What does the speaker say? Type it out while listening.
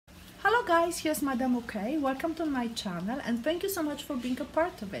Hello guys, here's Madam OK. Welcome to my channel and thank you so much for being a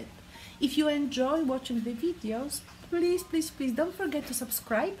part of it. If you enjoy watching the videos, please don't forget to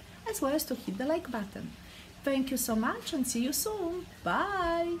subscribe as well as to hit the like button. Thank you so much and see you soon.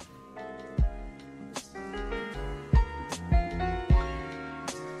 Bye!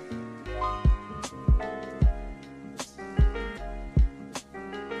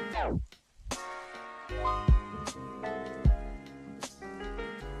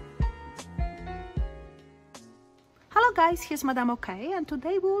 Hello guys, here's Madam OK and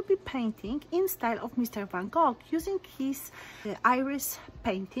today we will be painting in style of Mr. Van Gogh using his iris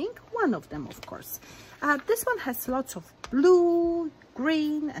painting, one of them of course. This one has lots of blue,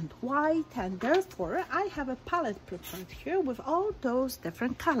 green and white, and therefore I have a palette prepared here with all those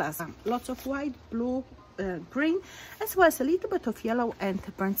different colors. Lots of white, blue, green, as well as a little bit of yellow and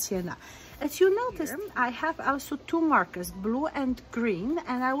burnt sienna. As you notice, I have also two markers, blue and green,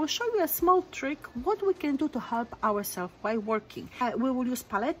 and I will show you a small trick what we can do to help ourselves while working. We will use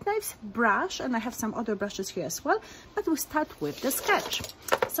palette knives, brush, and I have some other brushes here as well, but we start with the sketch.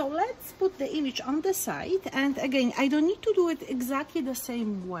 So let's put the image on the side, and again, I don't need to do it exactly the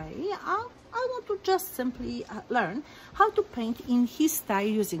same way. I want to just simply learn how to paint in his style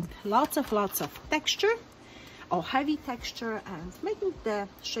using lots of texture or heavy texture and making the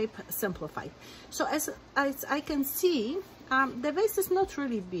shape simplified. So as I can see, the vase is not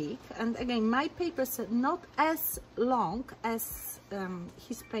really big, and again my papers are not as long as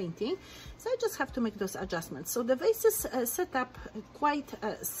his painting, so I just have to make those adjustments. So the vase is set up quite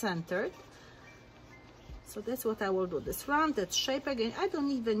centered. So that's what I will do, this rounded shape. Again, I don't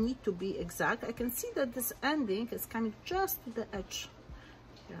even need to be exact. I can see that this ending is coming just to the edge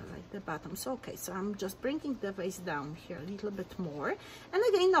here, like the bottom. So okay, so I'm just bringing the vase down here a little bit more. And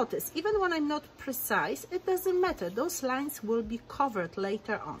again, notice, even when I'm not precise, it doesn't matter. Those lines will be covered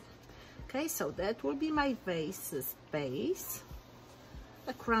later on. Okay, so that will be my vase's base,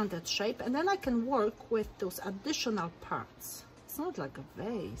 a rounded shape, and then I can work with those additional parts. It's not like a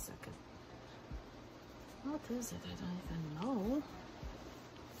vase. I can... What is it? I don't even know.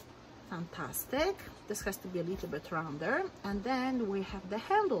 Fantastic. This has to be a little bit rounder. And then we have the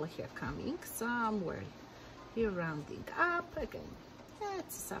handle here coming somewhere here, rounding up. Again,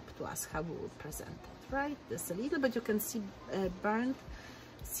 it's up to us how we will present it, right? There's a little bit, you can see burnt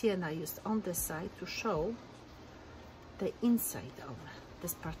sienna used on the side to show the inside of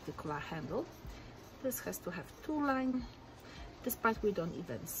this particular handle. This has to have two lines. This part we don't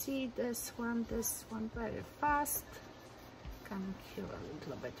even see. This one very fast. Coming here a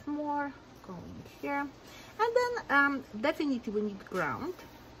little bit more, going here. And then definitely we need ground.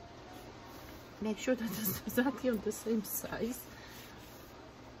 Make sure that it's exactly on the same size.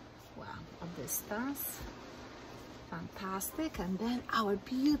 Wow, a distance. Fantastic. And then our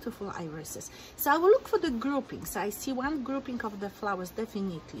beautiful irises. So I will look for the groupings. I see one grouping of the flowers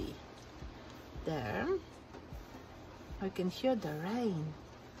definitely there. I can hear the rain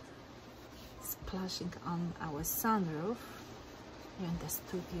splashing on our sunroof here in the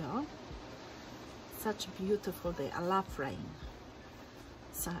studio. Such a beautiful day. I love rain.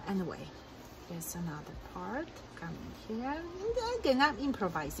 So anyway, here's another part coming here. And again, I'm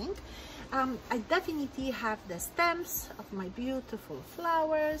improvising. I definitely have the stems of my beautiful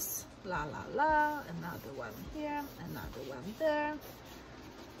flowers. La la la. Another one here, another one there.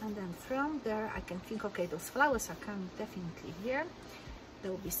 And then from there, I can think, okay, those flowers are coming definitely here.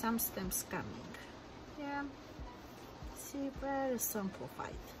 There will be some stems coming. Yeah. See, very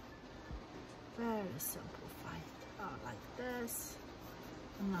simplified. Very simplified. Oh, like this.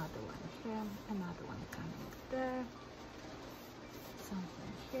 Another one here. Another one coming there.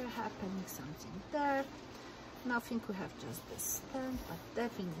 Something here happening. Something there. Now I think we have just this stem, but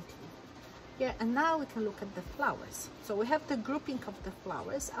definitely. Yeah, and now we can look at the flowers. So we have the grouping of the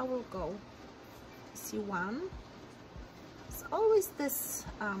flowers. I will go see one. It's always this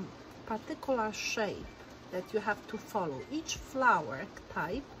particular shape that you have to follow. Each flower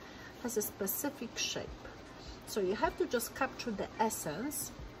type has a specific shape. So you have to just capture the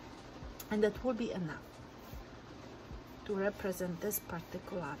essence, and that will be enough to represent this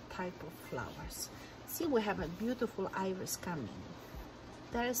particular type of flowers. See, we have a beautiful iris coming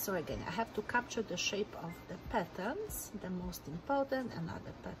there. So again, I have to capture the shape of the petals, the most important.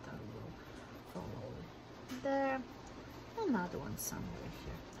 Another petal will follow there, another one somewhere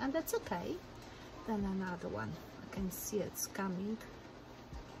here, and that's okay. Then another one, I can see it's coming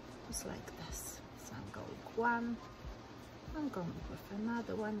just like this. So I'm going one, I'm going with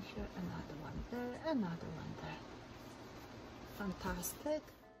another one here, another one there, another one there. Fantastic.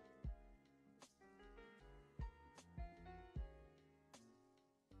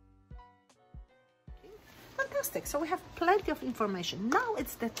 Fantastic. So we have plenty of information. Now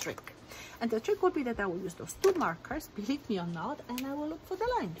it's the trick. And the trick will be that I will use those two markers, believe me or not, and I will look for the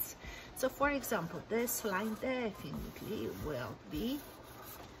lines. So for example, this line definitely will be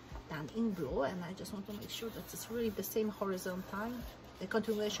done in blue, and I just want to make sure that it's really the same horizontal, the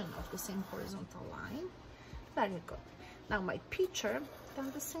continuation of the same horizontal line. Very good. Now my picture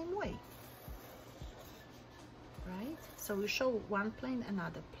done the same way. Right? So we show one plane,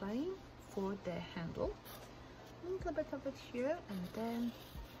 another plane for the handle. A little bit of it here, and then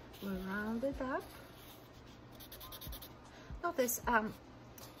we round it up. Notice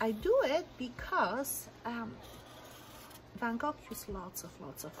I do it because Van Gogh used lots of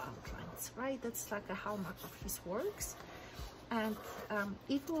outlines, right? That's like a hallmark of his works. And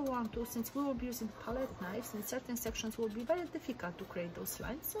if we want to, since we will be using palette knives, in certain sections will be very difficult to create those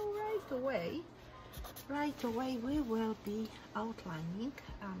lines. So right away we will be outlining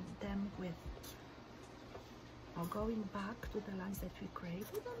them with, or going back to the lines that we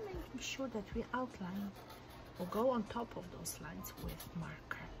created and making sure that we outline or go on top of those lines with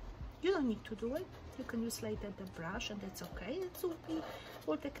marker. You don't need to do it. You can use later the brush, and that's okay. It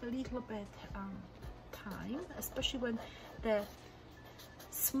will take a little bit time, especially when the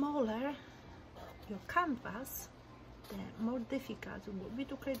smaller your canvas, the more difficult it will be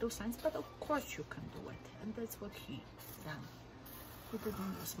to create those lines, but of course you can do it, and that's what he done. He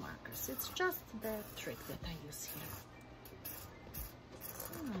didn't use markers. It's just the trick that I use here.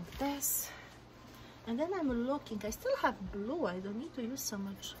 Like this. And then I'm looking, I still have blue, I don't need to use so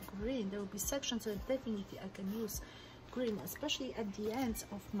much green. There will be sections that definitely I can use green, especially at the ends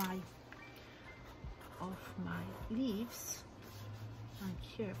of my leaves. And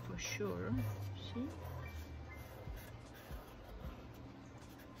here for sure, see?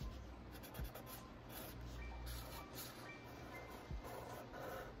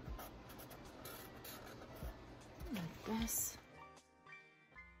 Like this.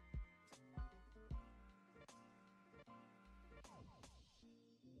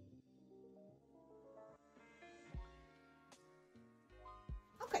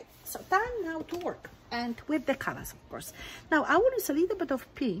 Okay, so time now to work, and with the colors, of course. Now I will use a little bit of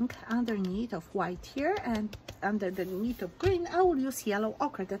pink underneath of white here, and underneath of green I will use yellow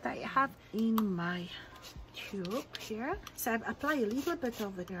ochre that I have in my tube here. So I apply a little bit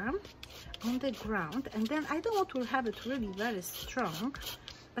of it on the ground, and then I don't want to have it really very strong,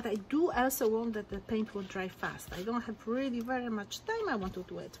 but I do also want that the paint will dry fast. I don't have really very much time. I want to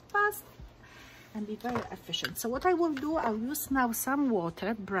do it fast and be very efficient. So what I will do, I'll use now some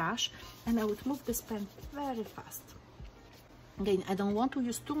water brush, and I would move this pen very fast. Again, I don't want to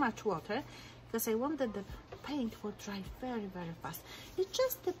use too much water because I want that the paint will dry very fast. It's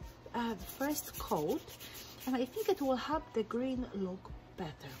just the first coat, and I think it will help the green look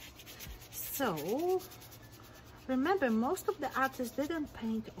better. So remember, most of the artists didn't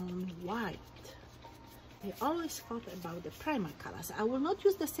paint on white. They always thought about the primer colors. I will not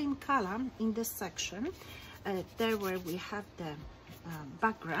use the same color in this section, there where we have the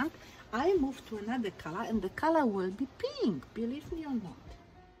background. I move to another color, and the color will be pink, believe me or not.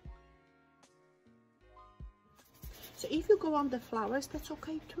 So if you go on the flowers, that's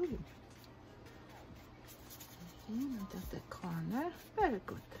okay too. Under the corner, very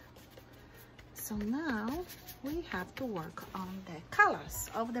good. So now we have to work on the colors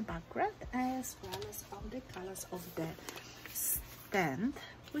of the background as well as on the colors of the stand,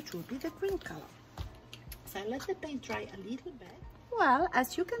 which will be the green color. So I let the paint dry a little bit. Well,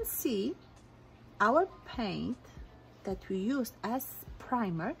 as you can see, our paint that we used as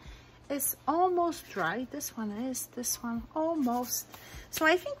primer is almost dry. This one almost. So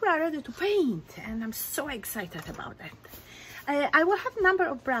I think we are ready to paint, and I'm so excited about that. I will have a number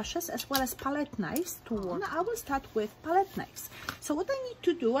of brushes as well as palette knives to work. I will start with palette knives. So what I need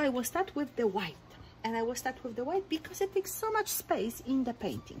to do, I will start with the white. And I will start with the white because it takes so much space in the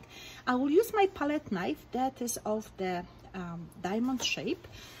painting. I will use my palette knife that is of the diamond shape,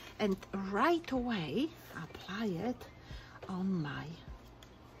 and right away apply it on my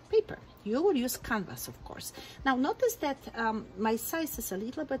paper. You will use canvas, of course. Now notice that my size is a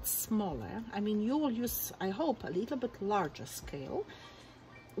little bit smaller. I mean, you will use, I hope, a little bit larger scale.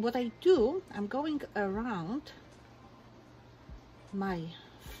 What I do, I'm going around my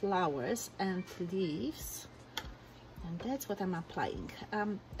flowers and leaves, and that's what I'm applying.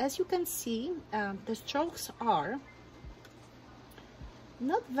 As you can see, the strokes are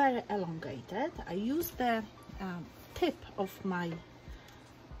not very elongated. I use the tip of my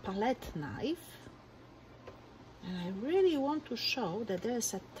palette knife, and I really want to show that there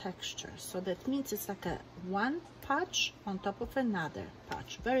is a texture. So that means it's like a one patch on top of another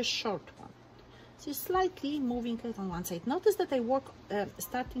patch, very short one. Just slightly moving it on one side. Notice that I work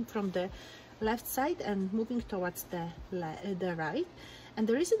starting from the left side and moving towards the right. And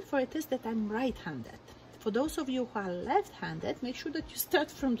the reason for it is that I'm right-handed. For those of you who are left-handed, make sure that you start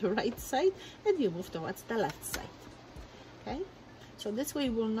from the right side and you move towards the left side. Okay? So this way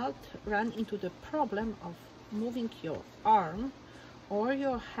you will not run into the problem of moving your arm or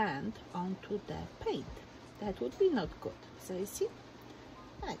your hand onto the paint. That would be not good. So you see?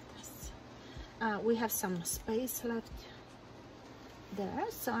 Like this. We have some space left there,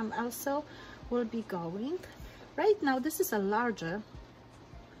 so I'm also will be going right now. This is a larger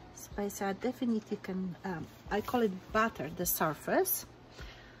space. I definitely can I call it butter the surface,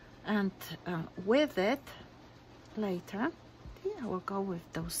 and with it later I will go with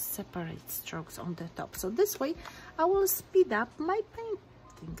those separate strokes on the top, so this way I will speed up my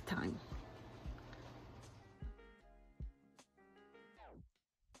painting time.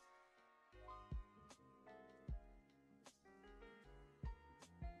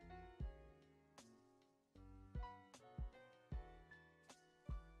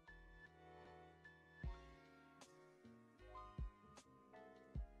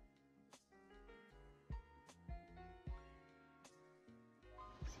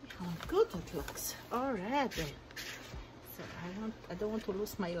 How good it looks already. So I don't want to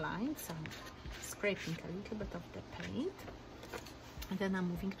lose my lines. I'm scraping a little bit of the paint, and then I'm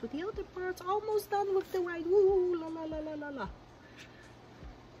moving to the other parts. Almost done with the white. Ooh, la la la la la la.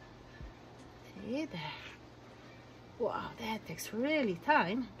 See there. Wow, that takes really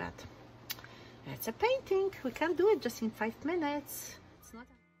time, but it's a painting. We can do it just in 5 minutes. It's not.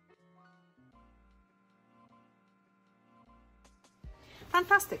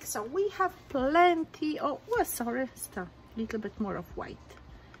 Fantastic. So we have plenty of, oh sorry, still a little bit more of white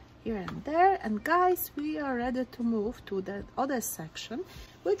here and there. And guys, we are ready to move to the other section,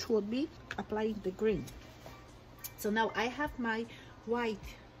 which would be applying the green. So now I have my white.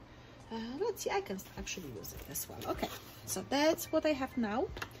 Let's see, I can actually use it as well. Okay, so that's what I have now.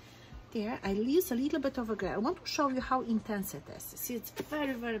 There, I use a little bit of a gray. I want to show you how intense it is. See, it's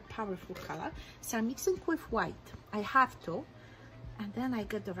very, very powerful color. So I'm mixing with white. I have to. And then I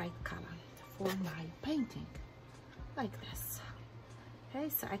get the right color for my painting, like this. Okay,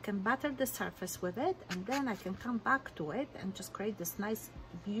 so I can butter the surface with it, and then I can come back to it and just create this nice,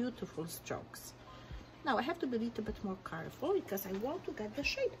 beautiful strokes. Now I have to be a little bit more careful because I want to get the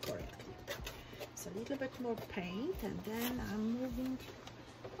shape correctly. So a little bit more paint, and then I'm moving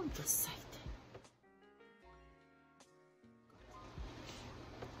on this side.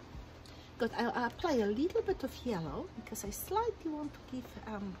 Good. I'll apply a little bit of yellow because I slightly want to give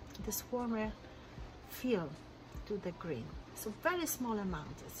this warmer feel to the green. So very small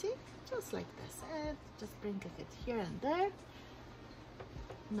amount, you see, just like this, and just bringing it here and there.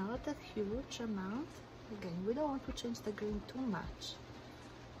 Not a huge amount. Again, we don't want to change the green too much.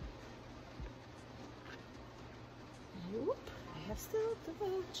 Whoop, I have still the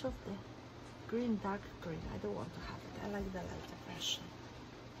edge of the green, dark green. I don't want to have it. I like the lighter version.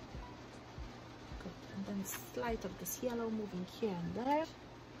 Good. And then slight of this yellow moving here and there.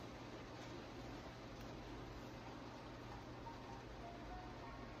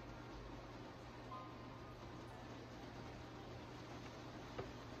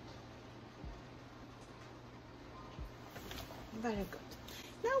 Very good.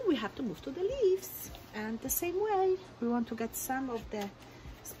 Now we have to move to the leaves, and the same way we want to get some of the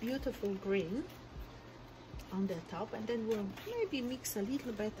beautiful green on the top, and then we'll maybe mix a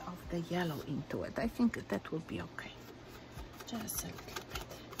little bit of the yellow into it. I think that will be okay, just a little bit.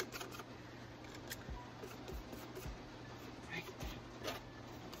 Right.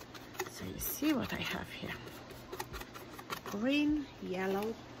 So you see what I have here: green,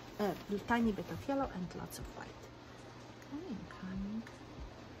 yellow, a tiny bit of yellow, and lots of white. Coming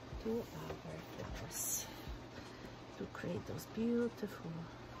to our flowers to create those beautiful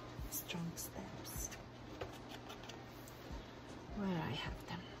strong stems. Where I have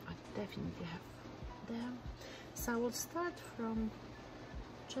them, I definitely have them. So I will start from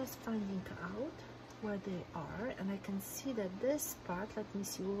just finding out where they are, and I can see that this part, let me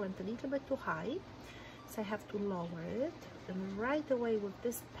see, we went a little bit too high, so I have to lower it, and right away with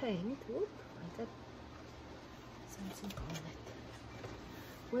this paint, whoop, I got something on it.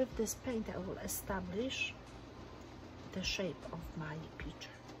 With this paint I will establish the shape of my picture.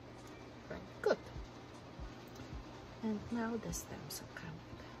 Right, good. And now the stems are coming.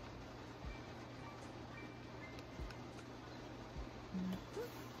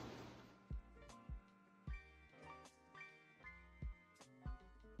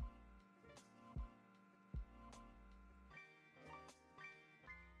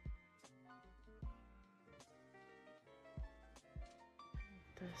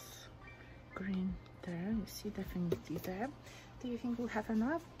 green there. You see, definitely there. Do you think we'll have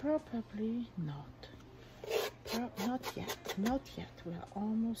enough? Probably not. Not yet. Not yet. We're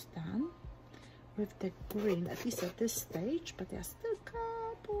almost done with the green, at least at this stage, but there's still a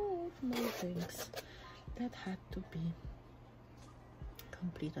couple of more things that had to be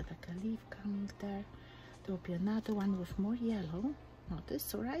completed, like a leaf coming there. There will be another one with more yellow. Notice,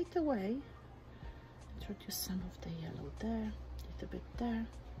 so right away introduce some of the yellow there, a little bit there,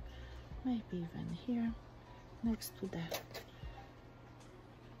 maybe even here, next to the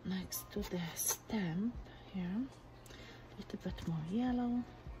stem here, a little bit more yellow.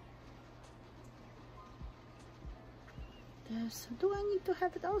 So do I need to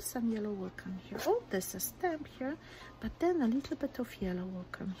have it? Oh, some yellow will come here. Oh, there's a stem here, but then a little bit of yellow will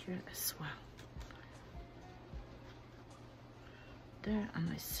come here as well. There,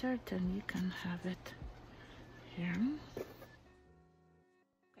 and I certainly can have it here. Okay.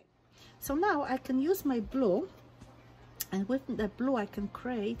 So now I can use my blue, and with the blue I can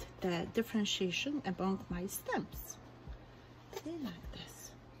create the differentiation among my stems. See, like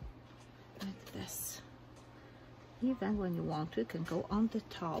this, like this. Even when you want to, you can go on the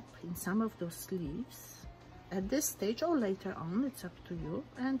top in some of those leaves at this stage or later on, it's up to you,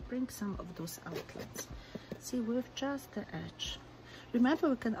 and bring some of those outlines. See, with just the edge. Remember,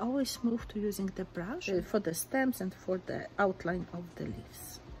 we can always move to using the brush for the stems and for the outline of the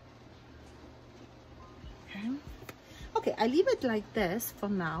leaves. Okay. Okay, I leave it like this for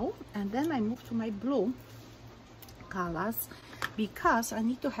now, and then I move to my blue colors, because I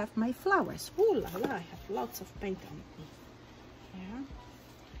need to have my flowers. Ooh la la, I have lots of paint on me. Here.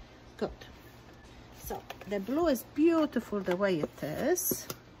 Good. So the blue is beautiful the way it is.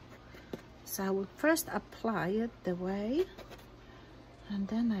 So I will first apply it the way, and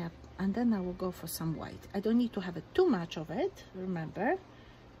then I will go for some white. I don't need to have it too much of it, remember.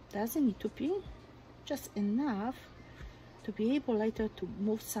 Doesn't need to be, just enough to be able later to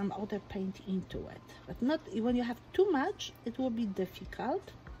move some other paint into it. But not when you have too much, it will be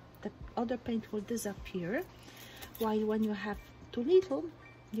difficult. The other paint will disappear, while when you have too little,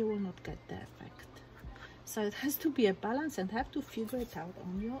 you will not get the effect. So it has to be a balance, and have to figure it out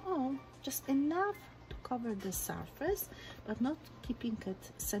on your own. Just enough to cover the surface, but not keeping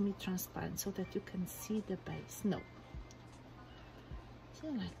it semi-transparent so that you can see the base. No. So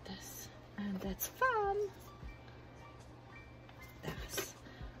like this, and that's fun. That's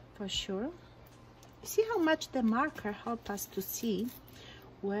for sure. You see how much the marker helps us to see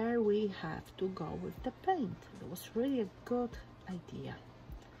where we have to go with the paint. It was really a good idea,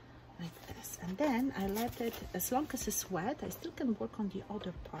 like this. And then I let it, as long as it's wet, I still can work on the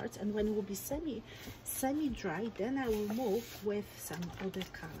other parts, and when it will be semi-dry, then I will move with some other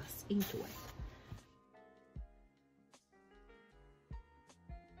colors into it.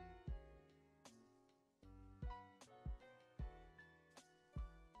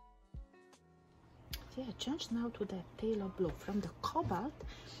 Yeah, change now to the phthalo blue. From the cobalt,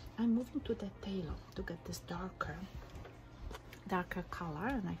 I'm moving to the phthalo to get this darker color,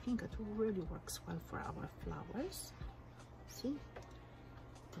 and I think it really works well for our flowers. See,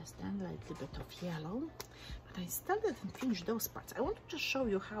 there's then a little bit of yellow, but I still didn't finish those parts. I want to just show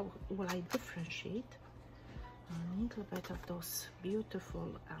you how will I differentiate a little bit of those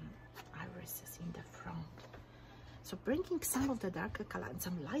beautiful irises in the front. So bringing some of the darker color and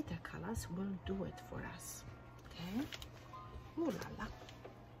some lighter colors will do it for us. Okay. Ooh la la.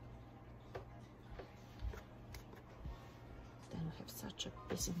 Then we have such a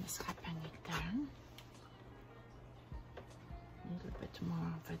busyness happening there. A little bit more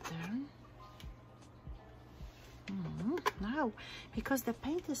over there. Now, because the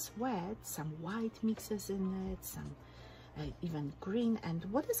paint is wet, some white mixes in it, some even green, and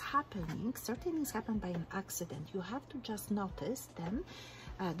what is happening, certain things happen by an accident. You have to just notice them,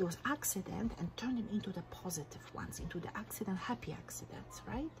 those accidents, and turn them into the positive ones, into the happy accidents,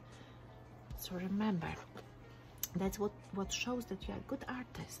 right? So remember, that's what shows that you're a good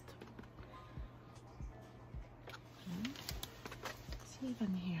artist. See,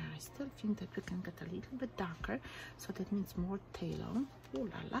 even here, I still think that we can get a little bit darker, so that means more phthalo. Ooh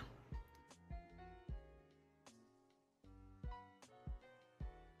la la.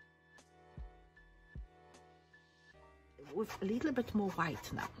 With a little bit more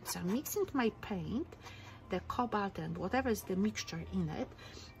white now. So I'm mixing my paint, the cobalt and whatever is the mixture in it,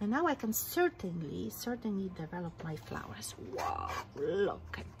 and now I can certainly develop my flowers. Wow,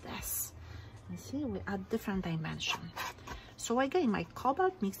 look at this. You see, we add different dimension. So again, my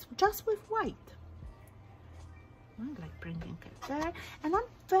cobalt mixed just with white. I'm like bringing it there, and I'm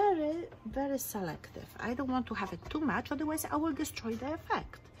very selective. I don't want to have it too much, otherwise I will destroy the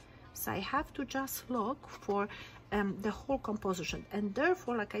effect. So I have to just look for the whole composition, and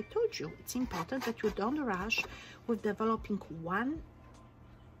therefore, like I told you, it's important that you don't rush with developing one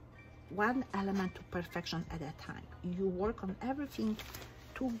element to perfection at a time. You work on everything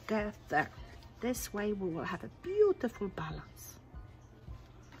together. This way we will have a beautiful balance.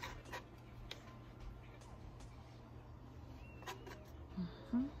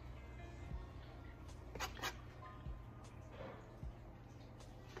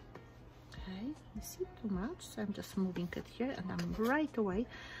 You see too much, so I'm just moving it here, and I'm right away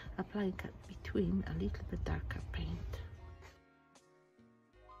applying it between a little bit darker paint.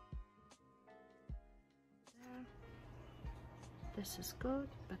 There. This is good,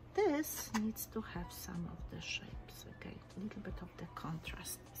 but this needs to have some of the shapes, okay, a little bit of the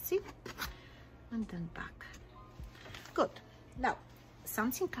contrast, see, and then back. Good. Now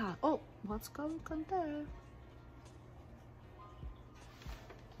something else. Oh, what's going on there?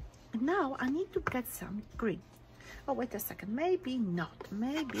 Now I need to get some green. Oh, wait a second, maybe not.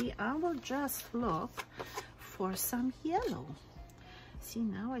 Maybe I will just look for some yellow. See,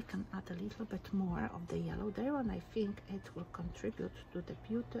 now I can add a little bit more of the yellow there, and I think it will contribute to the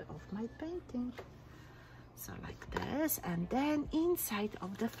beauty of my painting. So like this, and then inside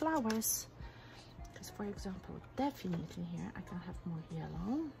of the flowers, because for example, definitely here I can have more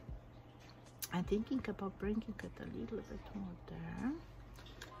yellow. I'm thinking about bringing it a little bit more there.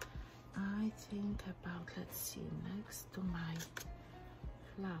 I think about, let's see, next to my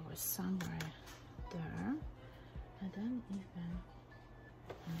flowers somewhere there, and then even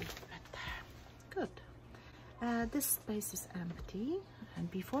a little bit there. Good. This space is empty, and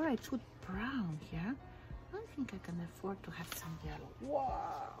before I put brown here, I think I can afford to have some yellow.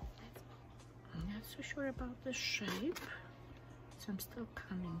 Wow! I'm not so sure about the shape, so I'm still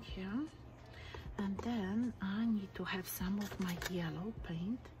coming here. And then I need to have some of my yellow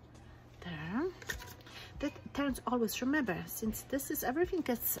paint there. That turns, always remember, since this is everything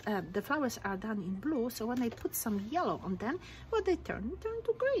gets the flowers are done in blue, so when I put some yellow on them, what they turn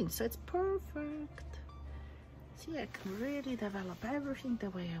to green, so it's perfect. See, I can really develop everything the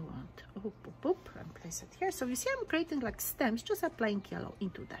way I want. Oop, oop, oop, and place it here. So you see I'm creating like stems, just applying yellow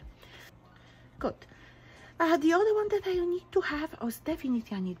into them. Good. The other one that I need to have is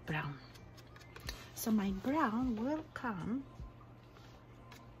definitely I need brown. So my brown will come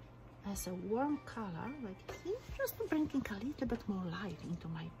as a warm color, like this, just bringing a little bit more light into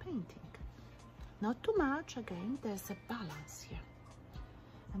my painting. Not too much, again, there's a balance here.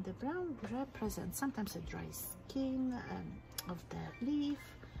 And the brown represents sometimes a dry skin of the leaf.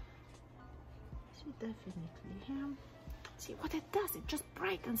 See, definitely here. See what it does, it just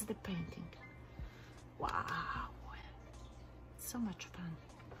brightens the painting. Wow, so much fun.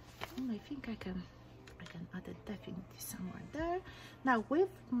 And I think I can add it definitely somewhere there. Now with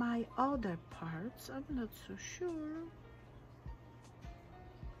my other parts, I'm not so sure.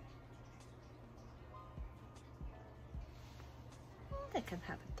 I can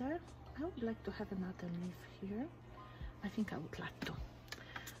have it there. I would like to have another leaf here. I think I would like to.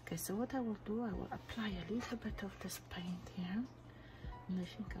 Okay, so what I will do, I will apply a little bit of this paint here, and I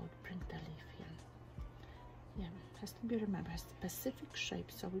think I would bring the leaf here. Yeah, it has to be remembered, specific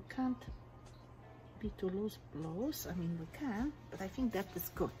shape, so we can't be too loose blows. I mean, we can, but I think that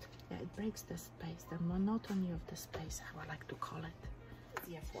is good. Yeah, it breaks the space, the monotony of the space, how I like to call it.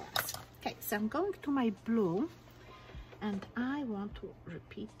 Yeah, for us. Okay, so I'm going to my blue, and I want to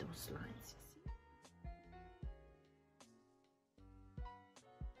repeat those lines.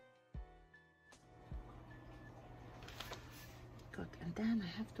 Good, and then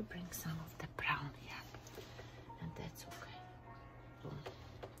I have to bring some of the brown here, and that's okay. Boom.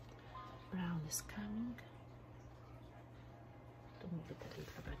 Brown is coming. To move it a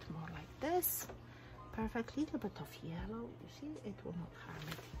little bit more like this. Perfect. Little bit of yellow. You see, it will not harm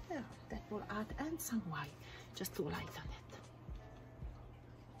it. Yeah, that will add, and some white, just to lighten it.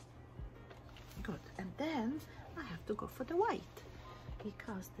 Good. And then I have to go for the white,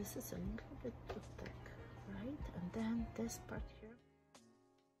 because this is a little bit too thick, right? And then this part here.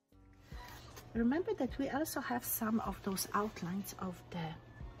 Remember that we also have some of those outlines of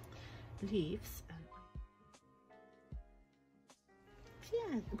the leaves, and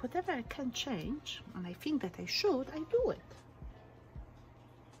yeah, whatever I can change, and I think that I should, I do it.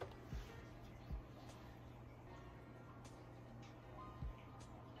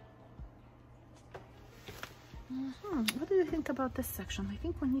 What do you think about this section? I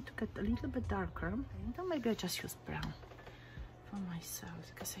think we need to get a little bit darker, and then maybe I just use brown for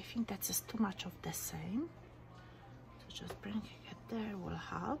myself, because I think that's just too much of the same. So just bringing it there will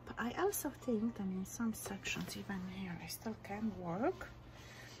help. I also think that in some sections, even here, I still can work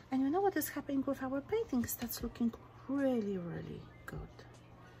And you know what is happening with our paintings? That's looking really, really good.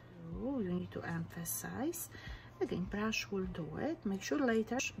 Oh, you need to emphasize. Again, brush will do it. Make sure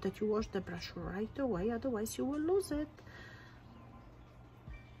later that you wash the brush right away, otherwise you will lose it.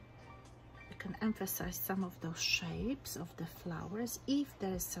 You can emphasize some of those shapes of the flowers if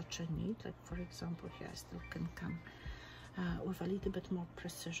there is such a need. Like for example, here I still can come with a little bit more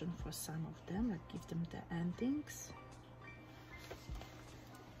precision for some of them, like give them the endings.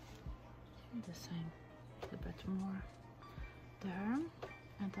 The same, a bit more there,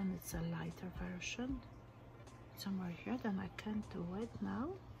 and then it's a lighter version somewhere here. Then I can't do it now.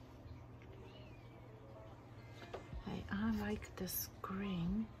 Hey, I like this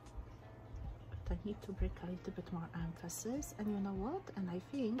green, but I need to bring a little bit more emphasis. And you know what? And I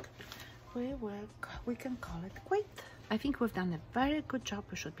think we can call it quit. I think we've done a very good job.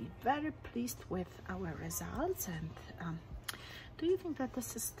 We should be very pleased with our results. And do you think that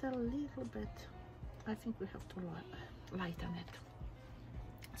this is still a little bit? I think we have to lighten it.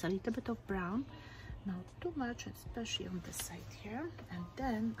 It's a little bit of brown, not too much, especially on the side here. And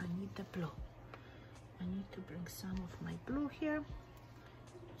then I need the blue. I need to bring some of my blue here.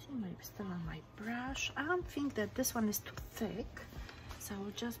 See, maybe still on my brush. I don't think that this one is too thick, so I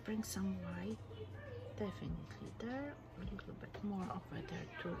will just bring some white. Definitely there, a little bit more over there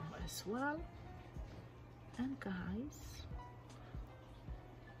too as well. And guys,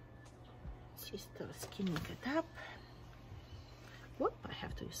 she's still skimming it up. Whoop, I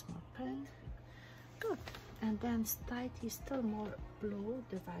have to use more paint. Good. And then slightly still more blue,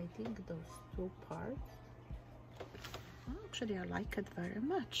 dividing those two parts. Actually, I like it very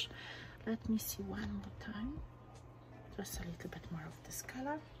much. Let me see one more time. Just a little bit more of this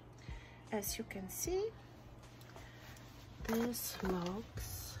color. As you can see, this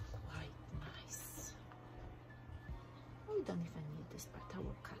looks quite nice. We don't even need this part, I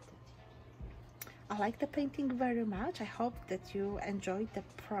will cut it. I like the painting very much. I hope that you enjoyed the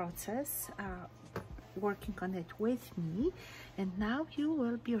process working on it with me, and now you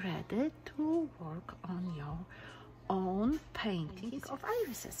will be ready to work on your own painting of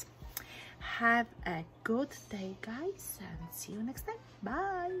irises. Have a good day, guys, and see you next time.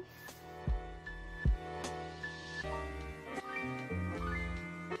 Bye.